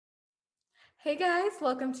Hey guys,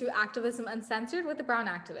 welcome to Activism Uncensored with the Brown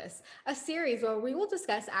Activists, a series where we will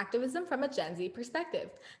discuss activism from a Gen Z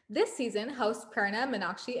perspective. This season, hosts Prerna,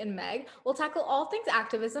 Meenakshi, and Meg will tackle all things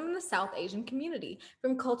activism in the South Asian community,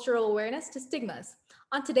 from cultural awareness to stigmas.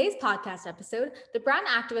 On today's podcast episode, the Brown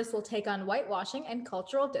Activists will take on whitewashing and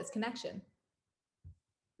cultural disconnection.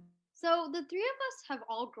 So the three of us have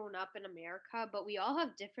all grown up in America, but we all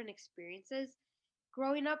have different experiences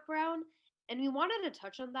growing up brown, and we wanted to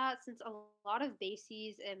touch on that since a lot of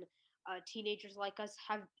bases and teenagers like us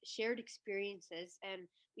have shared experiences, and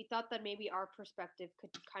we thought that maybe our perspective could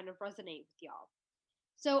kind of resonate with y'all.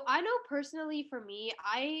 So I know personally for me,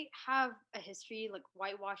 I have a history like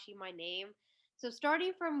whitewashing my name. So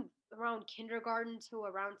starting from around kindergarten to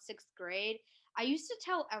around 6th grade, I used to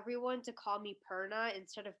tell everyone to call me Perna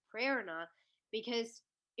instead of Prerna because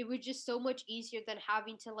it was just so much easier than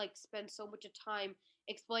having to like spend so much of time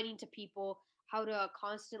explaining to people how to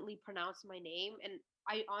constantly pronounce my name, and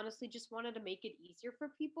I honestly just wanted to make it easier for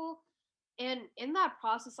people. And in that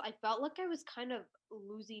process, I felt like I was kind of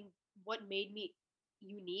losing what made me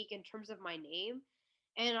unique in terms of my name.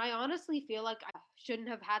 And I honestly feel like I shouldn't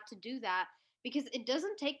have had to do that because it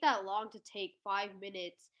doesn't take that long to take 5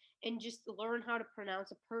 minutes and just learn how to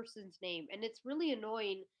pronounce a person's name. And it's really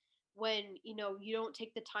annoying when, you don't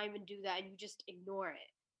take the time and do that and you just ignore it.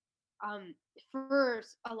 Um, for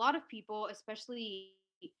a lot of people, especially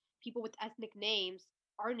people with ethnic names,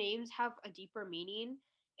 our names have a deeper meaning.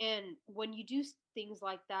 And when you do things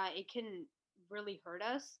like that, it can really hurt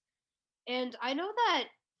us. And I know that,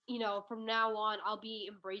 from now on, I'll be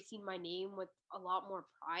embracing my name with a lot more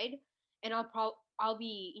pride. And I'll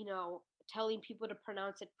be, telling people to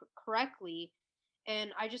pronounce it correctly.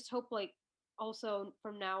 And I just hope, like, also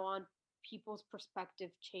from now on, people's perspective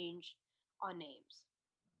change on names.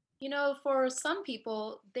 For some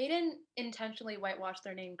people, they didn't intentionally whitewash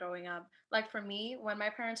their name growing up. Like for me, when my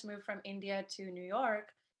parents moved from India to New York,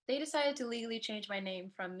 they decided to legally change my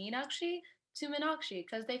name from Meenakshi to Meenakshi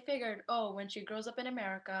because they figured, oh, when she grows up in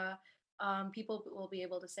America, people will be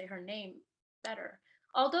able to say her name better.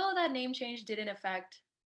 Although that name change didn't affect,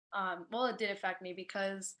 well, it did affect me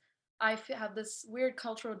because have this weird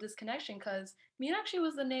cultural disconnection because Meenakshi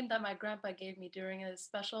was the name that my grandpa gave me during a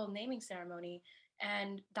special naming ceremony,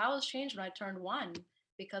 and that was changed when I turned one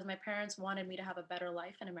because my parents wanted me to have a better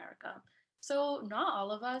life in America. So, not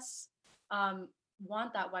all of us um,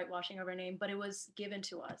 want that whitewashing of our name, but it was given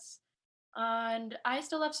to us. And I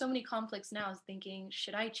still have so many conflicts now, thinking,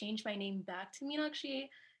 should I change my name back to Meenakshi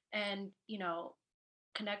and,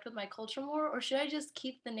 connect with my culture more? Or should I just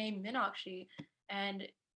keep the name Meenakshi and,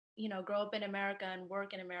 grow up in America and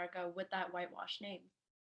work in America with that whitewashed name?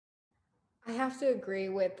 I have to agree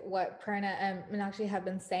with what Prerna and Meenakshi have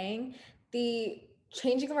been saying. The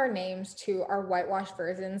changing of our names to our whitewashed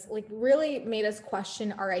versions like really made us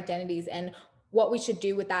question our identities and what we should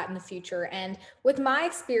do with that in the future. And with my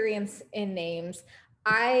experience in names,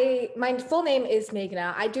 my full name is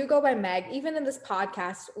Meghna. I do go by Meg. Even in this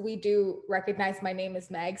podcast, we do recognize my name as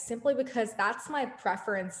Meg simply because that's my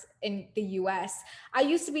preference in the US. I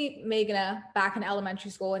used to be Meghna back in elementary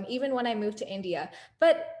school and even when I moved to India.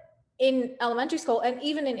 But in elementary school and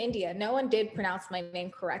even in India, no one did pronounce my name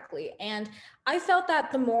correctly. And I felt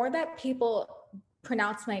that the more that people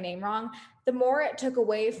pronounce my name wrong, the more it took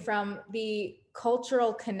away from the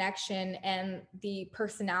cultural connection and the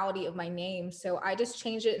personality of my name. So I just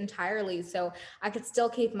changed it entirely so I could still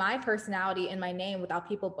keep my personality in my name without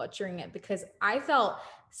people butchering it because I felt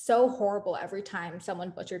so horrible every time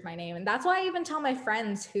someone butchered my name. And that's why I even tell my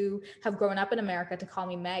friends who have grown up in America to call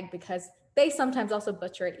me Meg because they sometimes also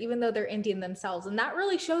butcher it, even though they're Indian themselves. And that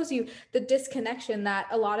really shows you the disconnection that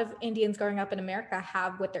a lot of Indians growing up in America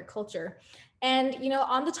have with their culture. And,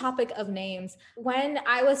 on the topic of names, when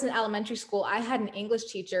I was in elementary school, I had an English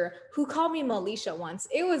teacher who called me Melisha once.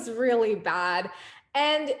 It was really bad.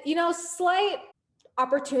 And, slight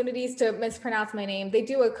opportunities to mispronounce my name, they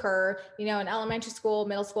do occur, in elementary school,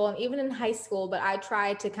 middle school, and even in high school. But I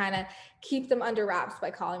try to kind of keep them under wraps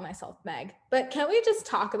by calling myself Meg. But can we just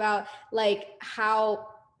talk about like how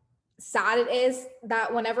sad it is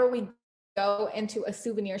that whenever we go into a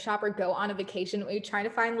souvenir shop or go on a vacation, we try to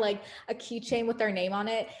find like a keychain with their name on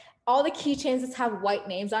it. All the keychains just have white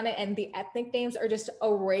names on it, and the ethnic names are just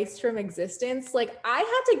erased from existence. Like I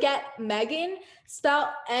had to get Megan spelled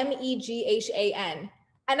Meghan,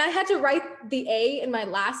 and I had to write the A in my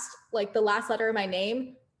like the last letter of my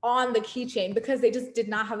name on the keychain because they just did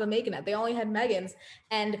not have a Megan. They only had Megans,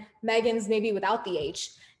 and Megans maybe without the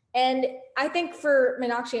H. And I think for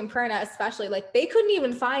Meenakshi and Prerna, especially, like they couldn't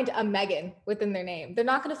even find a Megan within their name. They're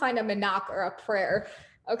not going to find a Minak or a prayer.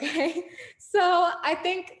 Okay. So I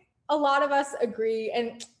think a lot of us agree,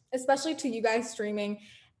 and especially to you guys streaming,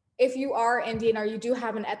 if you are Indian or you do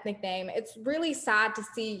have an ethnic name, it's really sad to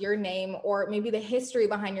see your name or maybe the history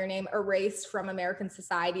behind your name erased from American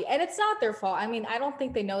society. And it's not their fault. I mean, I don't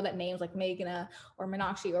think they know that names like Meghna or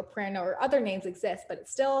Meenakshi or Prerna or other names exist, but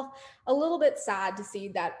it's still a little bit sad to see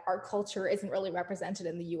that our culture isn't really represented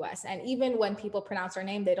in the US. And even when people pronounce our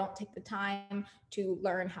name, they don't take the time to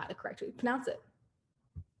learn how to correctly pronounce it.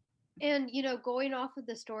 And, going off of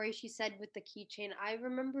the story she said with the keychain, I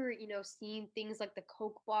remember, seeing things like the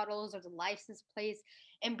Coke bottles or the license plates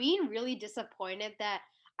and being really disappointed that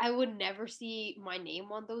I would never see my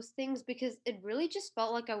name on those things because it really just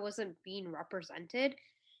felt like I wasn't being represented.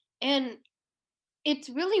 And it's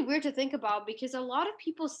really weird to think about because a lot of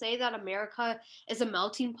people say that America is a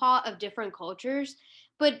melting pot of different cultures,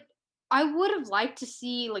 but I would have liked to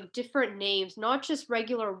see like different names, not just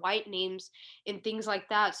regular white names and things like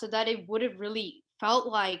that, so that it would have really felt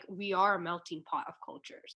like we are a melting pot of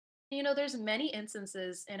cultures. There's many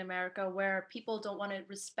instances in America where people don't want to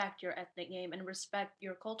respect your ethnic name and respect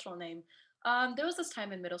your cultural name. There was this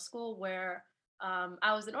time in middle school where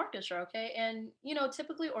I was in orchestra, okay? And,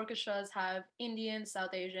 typically orchestras have Indian,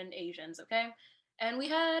 South Asian, Asians, okay? And we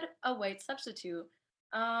had a white substitute.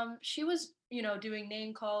 She was, doing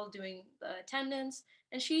name call, doing the attendance,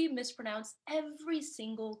 and she mispronounced every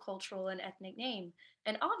single cultural and ethnic name.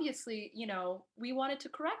 And obviously, we wanted to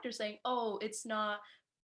correct her saying, oh, it's not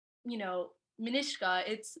you know, Minishka,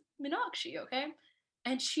 it's Minakshi, okay?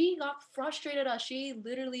 And she got frustrated at us.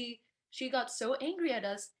 She got so angry at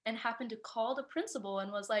us and happened to call the principal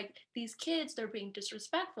and was like, these kids, they're being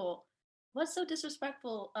disrespectful. What's so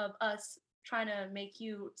disrespectful of us trying to make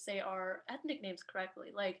you say our ethnic names correctly?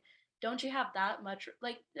 Like, don't you have that much,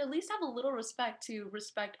 like, at least have a little respect to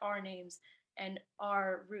respect our names and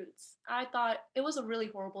our roots. I thought it was a really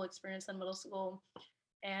horrible experience in middle school,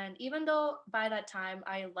 and even though by that time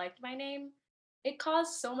I liked my name, it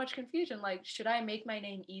caused so much confusion. Like, should I make my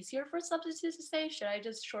name easier for substitutes to say? Should I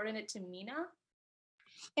just shorten it to Mina?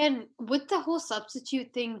 And with the whole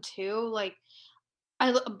substitute thing too, like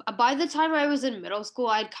by the time I was in middle school,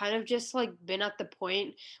 I'd kind of just like been at the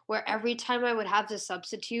point where every time I would have to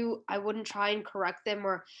substitute, I wouldn't try and correct them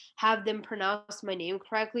or have them pronounce my name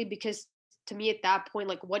correctly because to me at that point,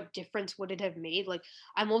 like what difference would it have made? Like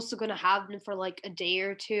I'm also gonna have them for like a day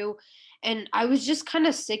or two. And I was just kind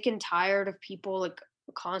of sick and tired of people like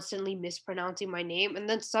constantly mispronouncing my name. And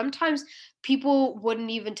then sometimes people wouldn't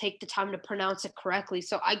even take the time to pronounce it correctly.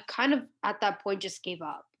 So I kind of at that point just gave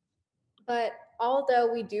up. But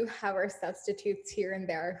although we do have our substitutes here and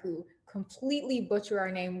there who completely butcher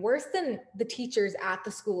our name worse than the teachers at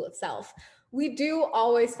the school itself, we do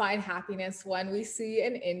always find happiness when we see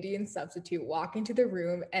an Indian substitute walk into the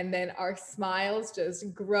room and then our smiles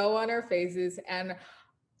just grow on our faces and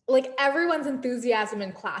like everyone's enthusiasm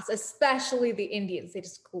in class, especially the Indians, they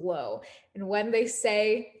just glow. And when they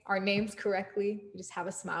say our names correctly, you just have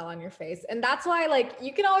a smile on your face. And that's why, like,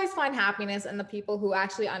 you can always find happiness in the people who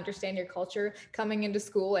actually understand your culture coming into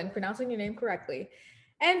school and pronouncing your name correctly.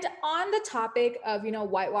 And on the topic of,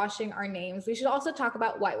 whitewashing our names, we should also talk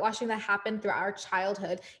about whitewashing that happened throughout our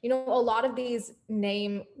childhood. A lot of these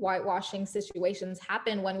name whitewashing situations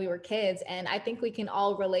happen when we were kids. And I think we can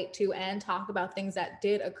all relate to and talk about things that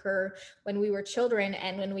did occur when we were children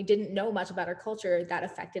and when we didn't know much about our culture that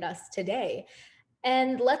affected us today.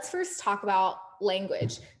 And let's first talk about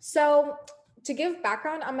language. So, to give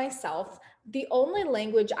background on myself, the only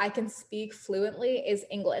language I can speak fluently is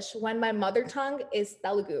English when my mother tongue is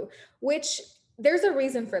Telugu, which there's a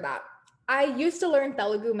reason for that. I used to learn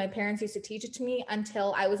Telugu. My parents used to teach it to me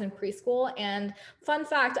until I was in preschool. And fun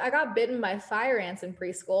fact, I got bitten by fire ants in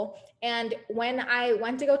preschool. And when I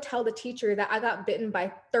went to go tell the teacher that I got bitten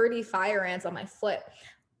by 30 fire ants on my foot,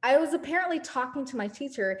 I was apparently talking to my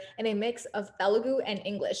teacher in a mix of Telugu and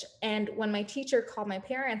English. And when my teacher called my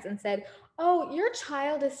parents and said, "Oh, your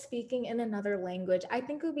child is speaking in another language. I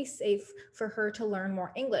think it would be safe for her to learn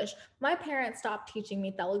more English." My parents stopped teaching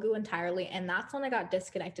me Telugu entirely. And that's when I got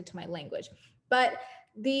disconnected to my language. But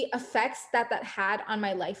the effects that had on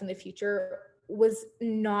my life in the future was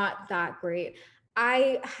not that great.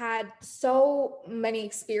 I had so many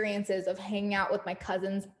experiences of hanging out with my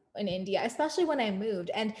cousins in India, especially when I moved,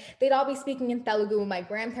 and they'd all be speaking in Telugu. My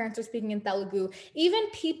grandparents are speaking in Telugu. Even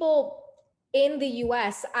people in the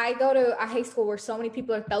US, I go to a high school where so many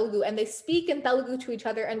people are Telugu and they speak in Telugu to each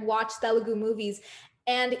other and watch Telugu movies.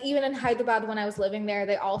 And even in Hyderabad, when I was living there,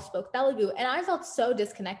 they all spoke Telugu. And I felt so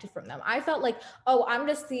disconnected from them. I felt like, oh, I'm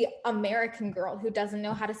just the American girl who doesn't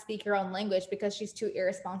know how to speak her own language because she's too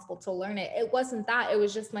irresponsible to learn it. It wasn't that. It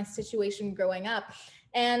was just my situation growing up.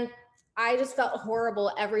 And I just felt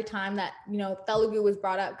horrible every time that, Telugu was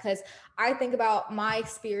brought up because I think about my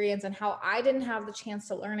experience and how I didn't have the chance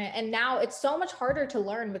to learn it. And now it's so much harder to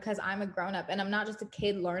learn because I'm a grown up and I'm not just a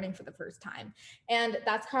kid learning for the first time. And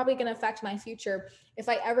that's probably going to affect my future if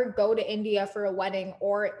I ever go to India for a wedding,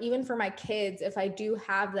 or even for my kids if I do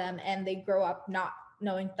have them and they grow up not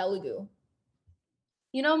knowing Telugu.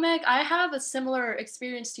 You know, Meg, I have a similar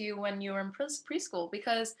experience to you when you were in preschool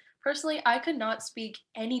because personally, I could not speak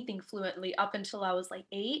anything fluently up until I was like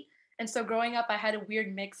 8. And so growing up, I had a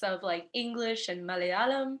weird mix of like English and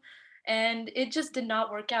Malayalam, and it just did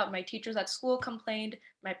not work out. My teachers at school complained,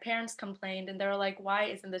 my parents complained, and they were like, why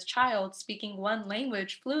isn't this child speaking one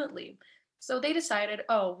language fluently? So they decided,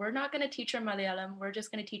 oh, we're not going to teach her Malayalam, we're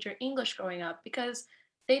just going to teach her English growing up because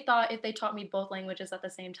they thought if they taught me both languages at the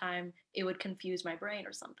same time, it would confuse my brain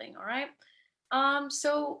or something. All right.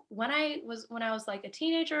 So when I was like a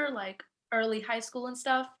teenager, like early high school and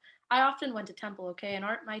stuff, I often went to temple. Okay, and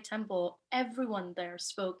at my temple, everyone there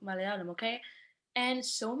spoke Malayalam. Okay, and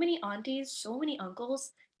so many aunties, so many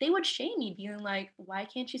uncles, they would shame me, being like, "Why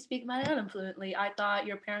can't you speak Malayalam fluently? I thought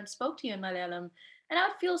your parents spoke to you in Malayalam." And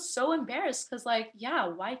I'd feel so embarrassed because, like, yeah,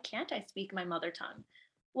 why can't I speak my mother tongue?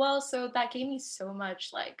 Well, so that gave me so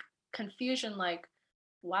much like confusion, like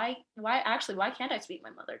why can't I speak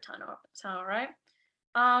my mother tongue, right?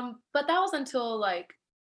 But that was until like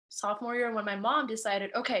sophomore year when my mom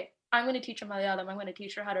decided, okay, I'm going to teach her Malayalam. I'm going to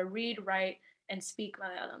teach her how to read, write, and speak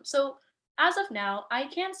Malayalam. So as of now, I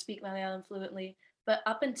can speak Malayalam fluently, but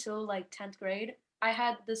up until like 10th grade, I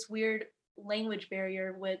had this weird language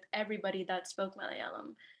barrier with everybody that spoke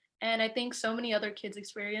Malayalam. And I think so many other kids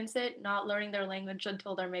experience it, not learning their language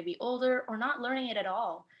until they're maybe older or not learning it at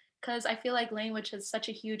all. Because I feel like language has such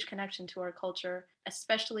a huge connection to our culture,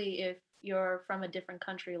 especially if you're from a different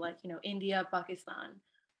country like, India, Pakistan.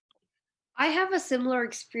 I have a similar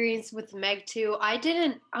experience with Meg too. I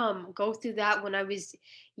didn't go through that when I was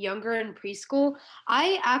younger in preschool.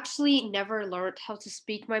 I actually never learned how to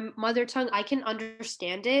speak my mother tongue. I can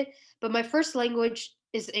understand it, but my first language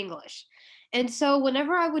is English. And so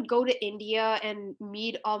whenever I would go to India and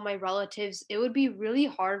meet all my relatives, it would be really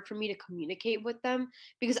hard for me to communicate with them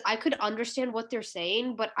because I could understand what they're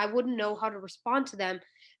saying, but I wouldn't know how to respond to them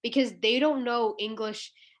because they don't know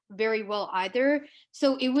English very well either.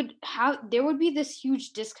 So there would be this huge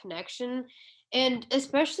disconnection. And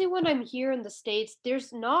especially when I'm here in the States,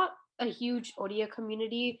 there's not a huge Odia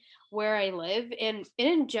community where I live. And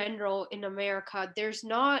in general in America, there's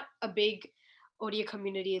not a big Odia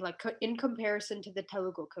community like in comparison to the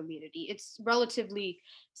Telugu community. It's relatively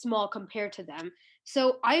small compared to them.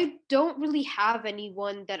 So I don't really have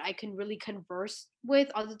anyone that I can really converse with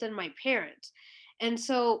other than my parents. And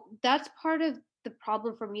so that's part of the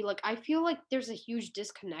problem for me. Like, I feel like there's a huge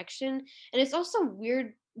disconnection. And it's also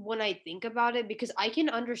weird when I think about it because I can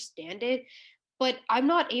understand it, but I'm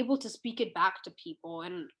not able to speak it back to people.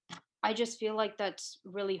 And I just feel like that's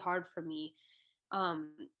really hard for me. Um,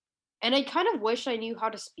 and I kind of wish I knew how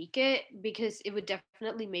to speak it because it would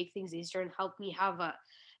definitely make things easier and help me have a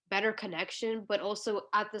better connection. But also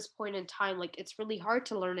at this point in time, like it's really hard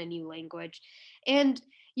to learn a new language. And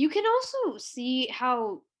you can also see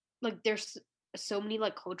how like there's so many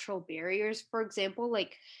like cultural barriers. For example,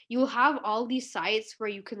 like you'll have all these sites where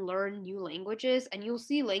you can learn new languages and you'll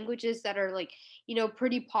see languages that are like,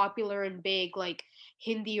 pretty popular and big, like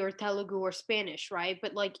Hindi or Telugu or Spanish, right?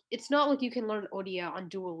 But like it's not like you can learn Odia on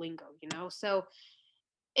Duolingo. So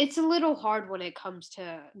it's a little hard when it comes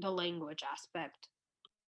to the language aspect.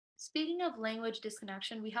 Speaking of language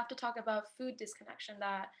disconnection, we have to talk about food disconnection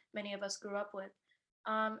that many of us grew up with.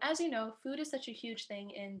 As you know, food is such a huge thing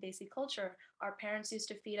in Desi culture. Our parents used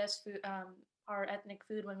to feed us food, our ethnic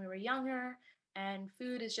food when we were younger, and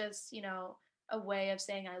food is just, a way of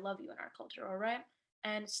saying I love you in our culture, all right?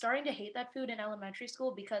 And starting to hate that food in elementary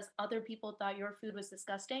school because other people thought your food was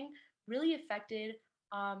disgusting really affected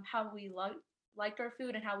how we liked our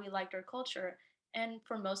food and how we liked our culture. And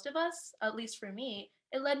for most of us, at least for me,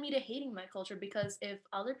 it led me to hating my culture because if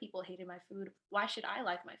other people hated my food, why should I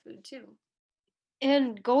like my food too?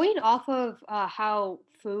 And going off of how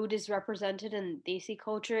food is represented in Desi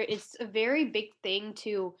culture, it's a very big thing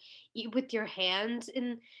to eat with your hands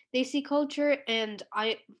in Desi culture. And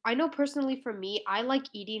I know personally for me, I like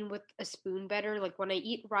eating with a spoon better. Like when I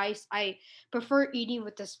eat rice, I prefer eating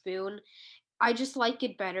with a spoon. I just like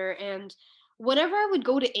it better. And whenever I would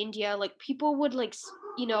go to India, like people would like,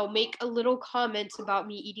 make a little comments about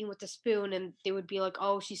me eating with a spoon, and they would be like,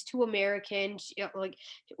 "Oh, she's too American. Like,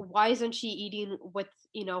 why isn't she eating with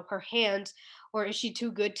her hands, or is she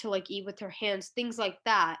too good to like eat with her hands?" Things like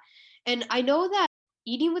that. And I know that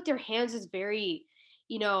eating with your hands is very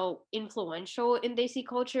influential in Desi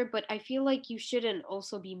culture, but I feel like you shouldn't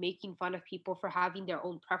also be making fun of people for having their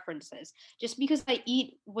own preferences. Just because I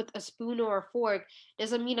eat with a spoon or a fork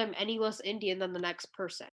doesn't mean I'm any less Indian than the next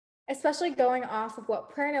person. Especially going off of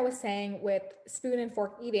what Prerna was saying with spoon and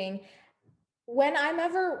fork eating, when I'm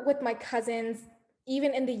ever with my cousins,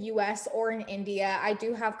 even in the US or in India, I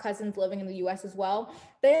do have cousins living in the US as well.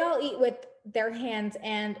 They all eat with their hands.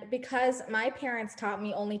 And because my parents taught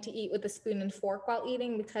me only to eat with a spoon and fork while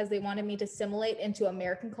eating, because they wanted me to assimilate into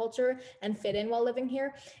American culture and fit in while living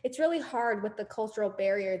here, it's really hard with the cultural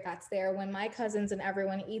barrier that's there when my cousins and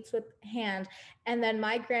everyone eats with hand. And then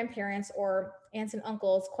my grandparents or aunts and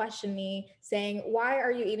uncles question me saying, "Why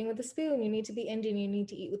are you eating with a spoon? You need to be Indian, you need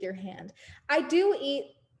to eat with your hand." I do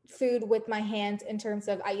eat food with my hands in terms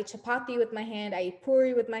of I eat chapati with my hand, I eat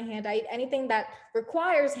puri with my hand, I eat anything that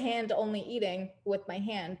requires hand only eating with my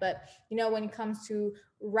hand. But when it comes to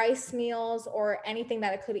rice meals or anything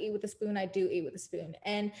that I could eat with a spoon, I do eat with a spoon.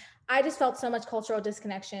 And I just felt so much cultural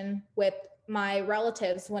disconnection with my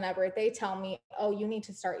relatives whenever they tell me, "Oh, you need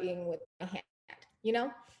to start eating with my hand," you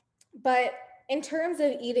know? But in terms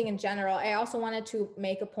of eating in general, I also wanted to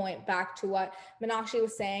make a point back to what Minakshi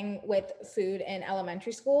was saying with food in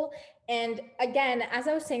elementary school. And again, as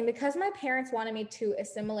I was saying, because my parents wanted me to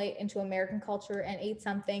assimilate into American culture and eat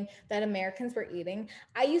something that Americans were eating,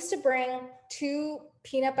 I used to bring two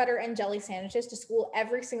peanut butter and jelly sandwiches to school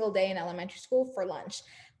every single day in elementary school for lunch.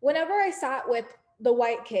 Whenever I sat with the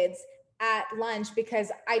white kids at lunch,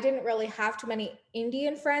 because I didn't really have too many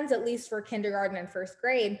Indian friends, at least for kindergarten and first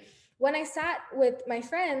grade, when I sat with my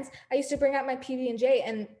friends, I used to bring out my PB&J,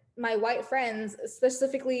 and my white friends,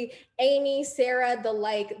 specifically Amy, Sarah, the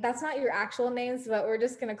like, that's not your actual names, but we're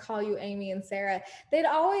just going to call you Amy and Sarah. They'd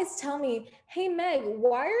always tell me, "Hey, Meg,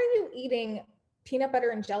 why are you eating peanut butter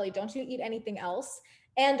and jelly? Don't you eat anything else?"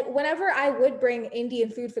 And whenever I would bring Indian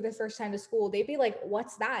food for the first time to school, they'd be like,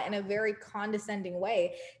 "What's that?" in a very condescending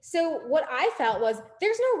way. So what I felt was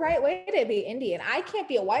there's no right way to be Indian. I can't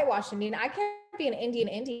be a whitewashed Indian. I can't be an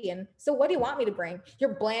Indian. So what do you want me to bring?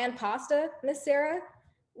 Your bland pasta, Miss Sarah?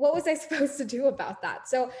 What was I supposed to do about that?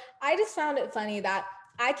 So I just found it funny that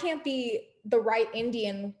I can't be the right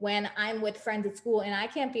Indian when I'm with friends at school, and I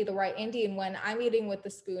can't be the right Indian when I'm eating with the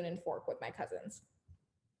spoon and fork with my cousins.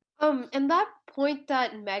 And that point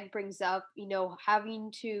that Meg brings up,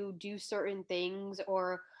 having to do certain things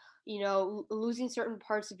or, losing certain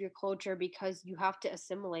parts of your culture because you have to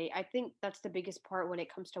assimilate. I think that's the biggest part when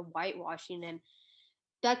it comes to whitewashing. And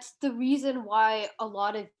that's the reason why a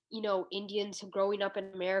lot of, Indians growing up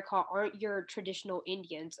in America aren't your traditional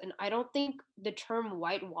Indians. And I don't think the term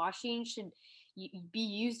whitewashing should be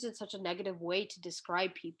used in such a negative way to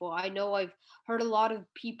describe people. I know I've heard a lot of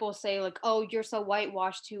people say, like, "Oh, you're so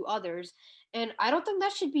whitewashed," to others. And I don't think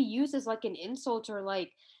that should be used as like an insult or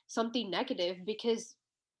like something negative, because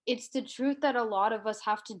it's the truth that a lot of us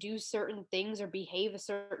have to do certain things or behave a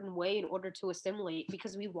certain way in order to assimilate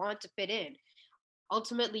because we want to fit in.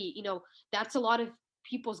 Ultimately, that's a lot of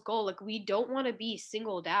people's goal. Like, we don't want to be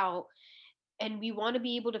singled out, and we want to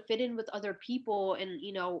be able to fit in with other people and,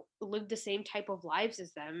 live the same type of lives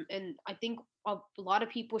as them. And I think a lot of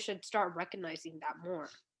people should start recognizing that more.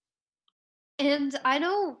 And I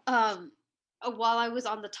know, while I was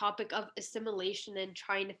on the topic of assimilation and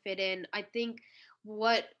trying to fit in, I think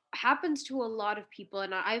what happens to a lot of people,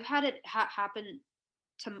 and I've had it happen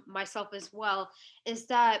to myself as well, is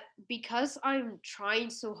that because I'm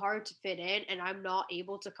trying so hard to fit in and I'm not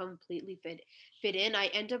able to completely fit in, I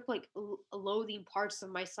end up like loathing parts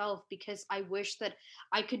of myself because I wish that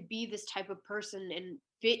I could be this type of person and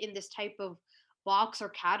fit in this type of box or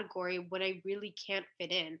category when I really can't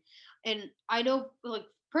fit in. And I know, like,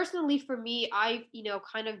 personally for me, I've,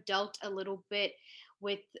 kind of dealt a little bit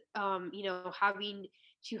with having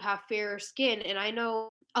to have fairer skin. And I know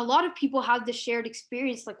a lot of people have this shared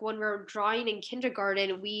experience, like when we're drawing in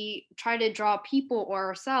kindergarten, we try to draw people or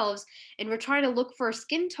ourselves, and we're trying to look for a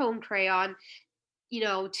skin tone crayon,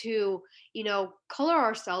 to, color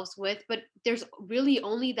ourselves with, but there's really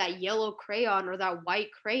only that yellow crayon or that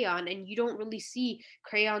white crayon, and you don't really see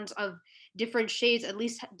crayons of different shades. At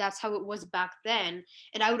least that's how it was back then.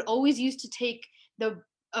 And I would always used to take the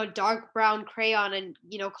a dark brown crayon and,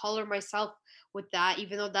 color myself with that,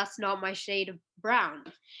 even though that's not my shade of brown.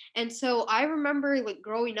 And so I remember, like,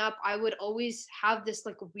 growing up, I would always have this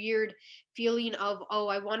like weird feeling of, oh,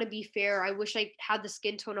 I want to be fair. I wish I had the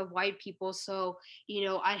skin tone of white people, so,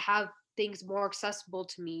 I'd have things more accessible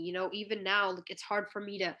to me. Even now, like, it's hard for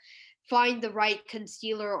me to find the right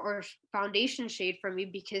concealer or foundation shade for me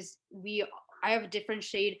because I have a different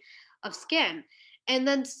shade of skin. And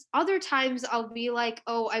then other times I'll be like,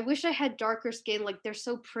 "Oh, I wish I had darker skin, like they're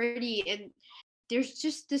so pretty." And there's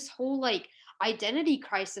just this whole like identity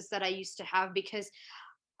crisis that I used to have because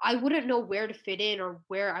I wouldn't know where to fit in or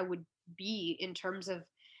where I would be in terms of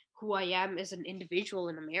who I am as an individual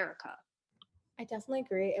in America. I definitely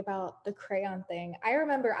agree about the crayon thing. I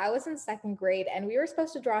remember I was in second grade and we were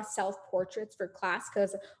supposed to draw self portraits for class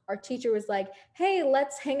because our teacher was like, hey,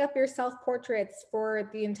 let's hang up your self portraits for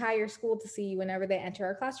the entire school to see whenever they enter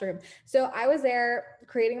our classroom. So I was there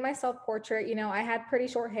creating my self portrait. You know, I had pretty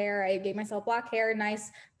short hair, I gave myself black hair, nice,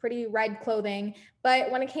 pretty red clothing. But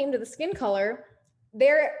when it came to the skin color,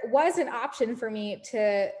 there was an option for me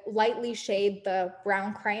to lightly shade the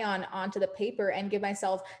brown crayon onto the paper and give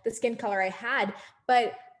myself the skin color I had.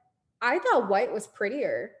 But I thought white was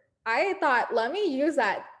prettier. I thought, let me use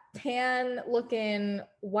that tan looking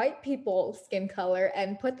white people skin color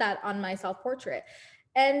and put that on my self portrait.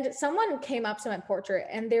 And someone came up to my portrait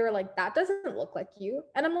and they were like, that doesn't look like you.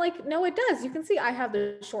 And I'm like, no, it does. You can see I have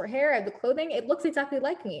the short hair, I have the clothing. It looks exactly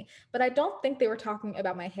like me. But I don't think they were talking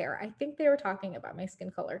about my hair. I think they were talking about my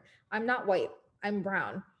skin color. I'm not white, I'm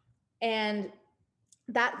brown. And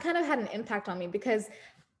that kind of had an impact on me because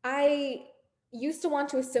I used to want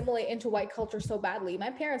to assimilate into white culture so badly. My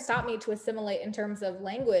parents taught me to assimilate in terms of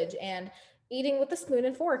language and eating with a spoon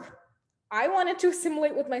and fork. I wanted to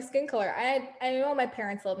assimilate with my skin color. I know my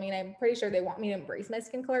parents love me and I'm pretty sure they want me to embrace my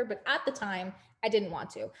skin color, but at the time I didn't want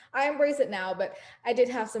to. I embrace it now, but I did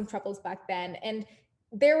have some troubles back then. And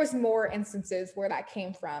there was more instances where that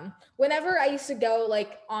came from. Whenever I used to go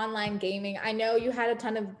like online gaming, I know you had a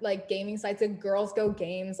ton of like gaming sites like Girls Go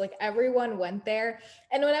Games, like everyone went there.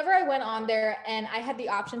 And whenever I went on there and I had the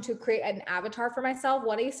option to create an avatar for myself,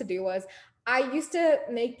 what I used to do was I used to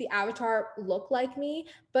make the avatar look like me,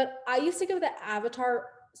 but I used to give the avatar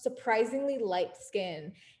surprisingly light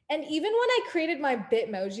skin. And even when I created my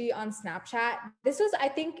Bitmoji on Snapchat, this was, I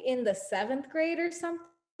think, in the seventh grade or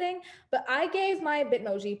something, but I gave my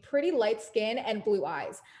Bitmoji pretty light skin and blue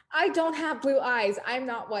eyes. I don't have blue eyes. I'm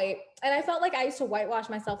not white. And I felt like I used to whitewash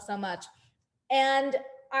myself so much. And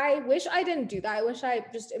I wish I didn't do that. I wish I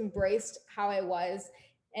just embraced how I was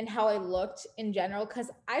and how I looked in general because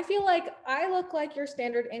I feel like I look like your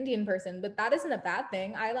standard Indian person, but that isn't a bad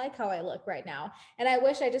thing. I like how I look right now. And I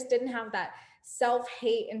wish I just didn't have that self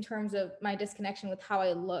hate in terms of my disconnection with how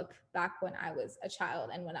I look back when I was a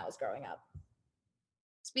child and when I was growing up.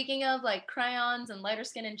 Speaking of like crayons and lighter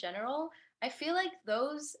skin in general, I feel like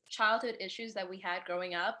those childhood issues that we had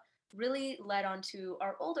growing up really led on to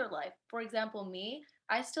our older life. For example, me,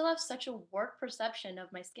 I still have such a warped perception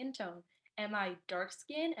of my skin tone. Am I dark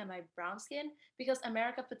skin? Am I brown skin? Because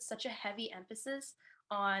America puts such a heavy emphasis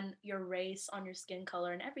on your race, on your skin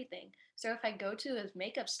color, and everything. So if I go to a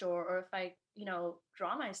makeup store or if I,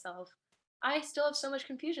 draw myself, I still have so much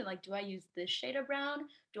confusion. Like, do I use this shade of brown?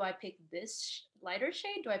 Do I pick this lighter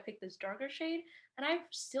shade? Do I pick this darker shade? And I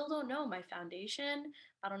still don't know my foundation.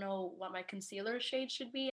 I don't know what my concealer shade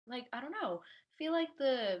should be. Like, I don't know. I feel like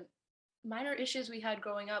the minor issues we had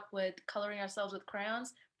growing up with coloring ourselves with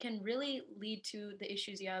crayons can really lead to the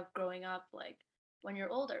issues you have growing up, like when you're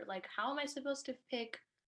older. Like, how am I supposed to pick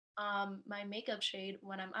my makeup shade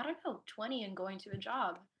when I'm, I don't know, 20 and going to a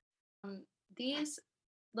job? Um, these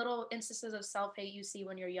little instances of self hate you see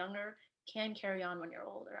when you're younger can carry on when you're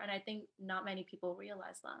older. And I think not many people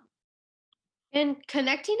realize that. And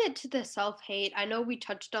connecting it to the self hate, I know we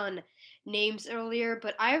touched on names earlier,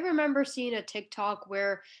 but I remember seeing a TikTok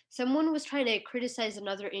where someone was trying to criticize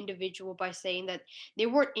another individual by saying that they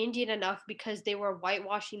weren't Indian enough because they were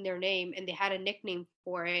whitewashing their name and they had a nickname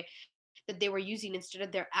for it that they were using instead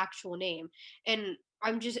of their actual name. And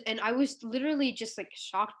and I was literally just like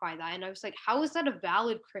shocked by that. And I was like, how is that a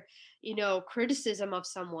valid, criticism of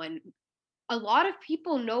someone? A lot of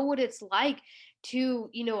people know what it's like to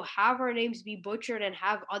have our names be butchered and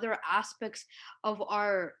have other aspects of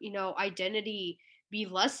our identity be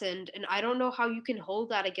lessened, and I don't know how you can hold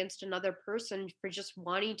that against another person for just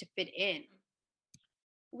wanting to fit in.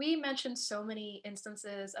 We mentioned so many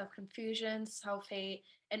instances of confusion, self hate,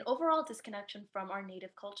 and overall disconnection from our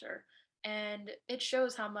native culture. And it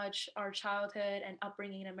shows how much our childhood and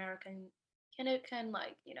upbringing in America can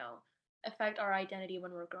like, affect our identity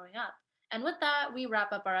when we're growing up. And with that, we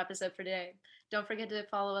wrap up our episode for today. Don't forget to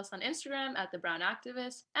follow us on Instagram at the Brown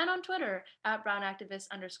Activist and on Twitter at Brown Activist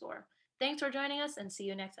 _. Thanks for joining us and see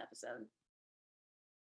you next episode.